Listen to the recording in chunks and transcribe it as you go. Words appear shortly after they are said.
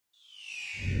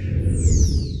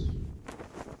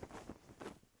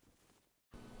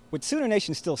With Sooner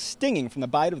Nation still stinging from the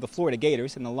bite of the Florida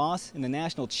Gators and the loss in the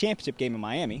national championship game in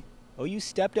Miami, OU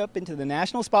stepped up into the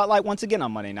national spotlight once again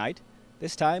on Monday night,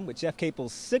 this time with Jeff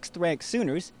Capel's 6th-ranked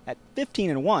Sooners at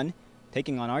 15-1,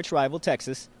 taking on arch-rival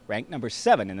Texas, ranked number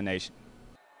 7 in the nation.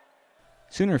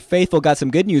 Sooner faithful got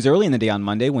some good news early in the day on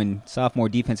Monday when sophomore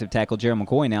defensive tackle Gerald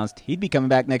McCoy announced he'd be coming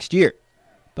back next year.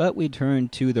 But we turn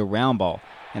to the round ball.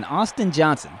 And Austin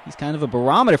Johnson, he's kind of a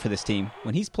barometer for this team.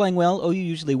 When he's playing well, OU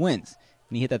usually wins.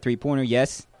 When he hit that three-pointer,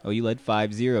 yes, OU led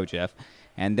 5-0, Jeff.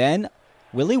 And then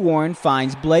Willie Warren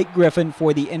finds Blake Griffin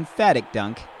for the emphatic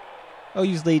dunk.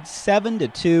 OU's lead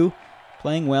 7-2,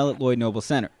 playing well at Lloyd Noble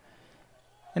Center.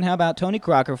 And how about Tony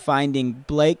Crocker finding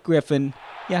Blake Griffin?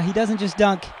 Yeah, he doesn't just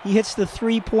dunk. He hits the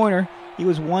three-pointer. He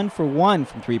was 1 for 1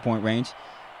 from three-point range.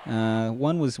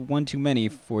 One was one too many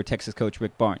for Texas coach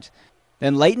Rick Barnes.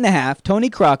 Then late in the half, Tony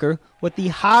Crocker with the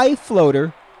high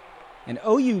floater, and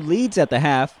OU leads at the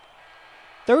half,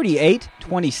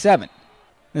 38-27. In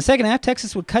the second half,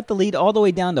 Texas would cut the lead all the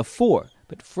way down to 4,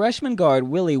 but freshman guard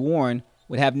Willie Warren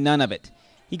would have none of it.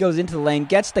 He goes into the lane,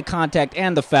 gets the contact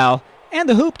and the foul, and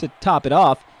the hoop to top it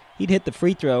off. He'd hit the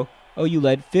free throw. OU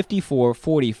led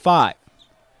 54-45.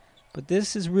 But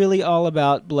this is really all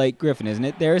about Blake Griffin, isn't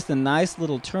it? There's the nice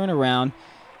little turnaround.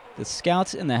 The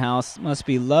scouts in the house must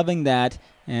be loving that,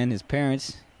 and his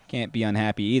parents can't be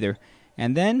unhappy either.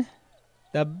 And then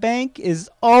the bank is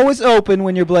always open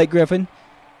when you're Blake Griffin,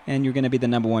 and you're going to be the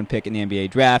number 1 pick in the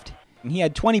NBA draft. And he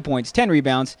had 20 points, 10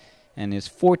 rebounds, and his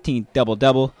 14th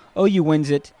double-double. OU wins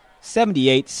it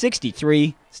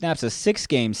 78-63, snaps a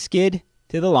 6-game skid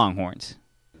to the Longhorns.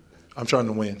 I'm trying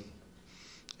to win.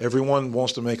 Everyone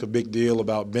wants to make a big deal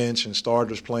about bench and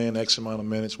starters playing X amount of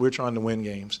minutes. We're trying to win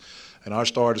games, and our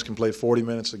starters can play 40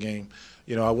 minutes a game.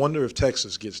 You know, I wonder if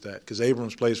Texas gets that, because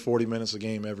Abrams plays 40 minutes a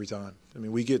game every time. I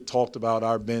mean, we get talked about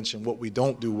our bench and what we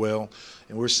don't do well,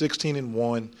 and we're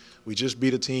 16-1. We just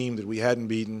beat a team that we hadn't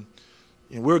beaten.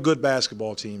 And we're a good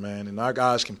basketball team, man, and our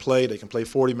guys can play. They can play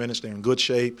 40 minutes. They're in good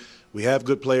shape. We have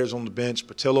good players on the bench.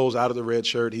 Patillo's out of the red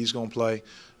shirt. He's going to play.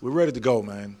 We're ready to go,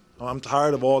 man. I'm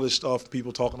tired of all this stuff,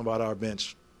 people talking about our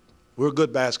bench. We're a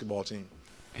good basketball team.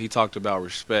 He talked about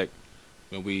respect,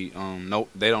 but they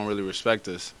don't really respect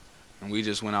us. And we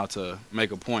just went out to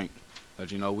make a point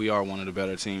that, we are one of the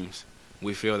better teams.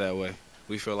 We feel that way.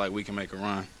 We feel like we can make a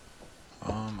run.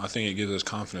 I think it gives us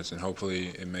confidence, and hopefully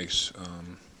it makes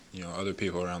other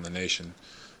people around the nation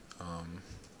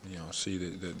see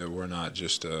that we're not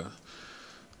just a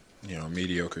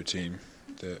mediocre team.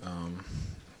 That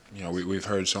we've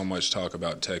heard so much talk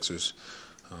about Texas,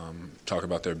 talk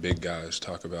about their big guys,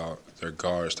 talk about their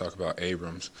guards, talk about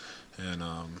Abrams, and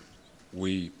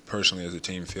we personally as a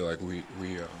team feel like we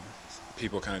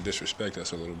people kind of disrespect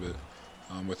us a little bit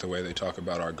with the way they talk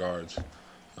about our guards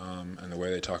and the way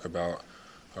they talk about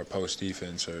our post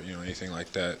defense or anything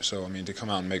like that. So I mean, to come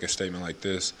out and make a statement like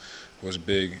this was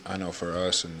big, I know, for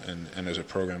us and as a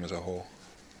program as a whole.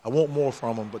 I want more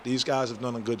from them, but these guys have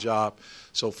done a good job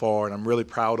so far, and I'm really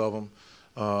proud of them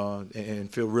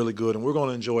and feel really good. And we're going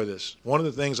to enjoy this. One of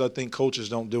the things I think coaches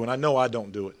don't do, and I know I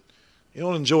don't do it, you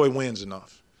don't enjoy wins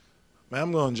enough. Man,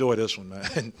 I'm going to enjoy this one,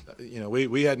 man.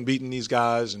 We hadn't beaten these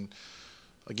guys, and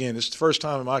again, it's the first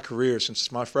time in my career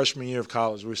since my freshman year of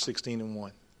college we're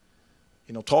 16-1.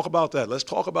 Talk about that. Let's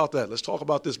talk about that. Let's talk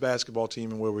about this basketball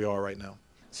team and where we are right now.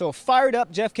 So a fired-up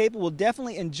Jeff Capel will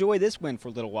definitely enjoy this win for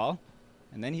a little while.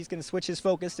 And then he's going to switch his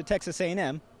focus to Texas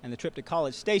A&M and the trip to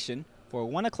College Station for a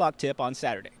 1 o'clock tip on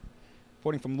Saturday.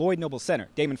 Reporting from Lloyd Noble Center,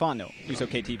 Damon Fontenot, News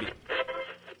OK TV.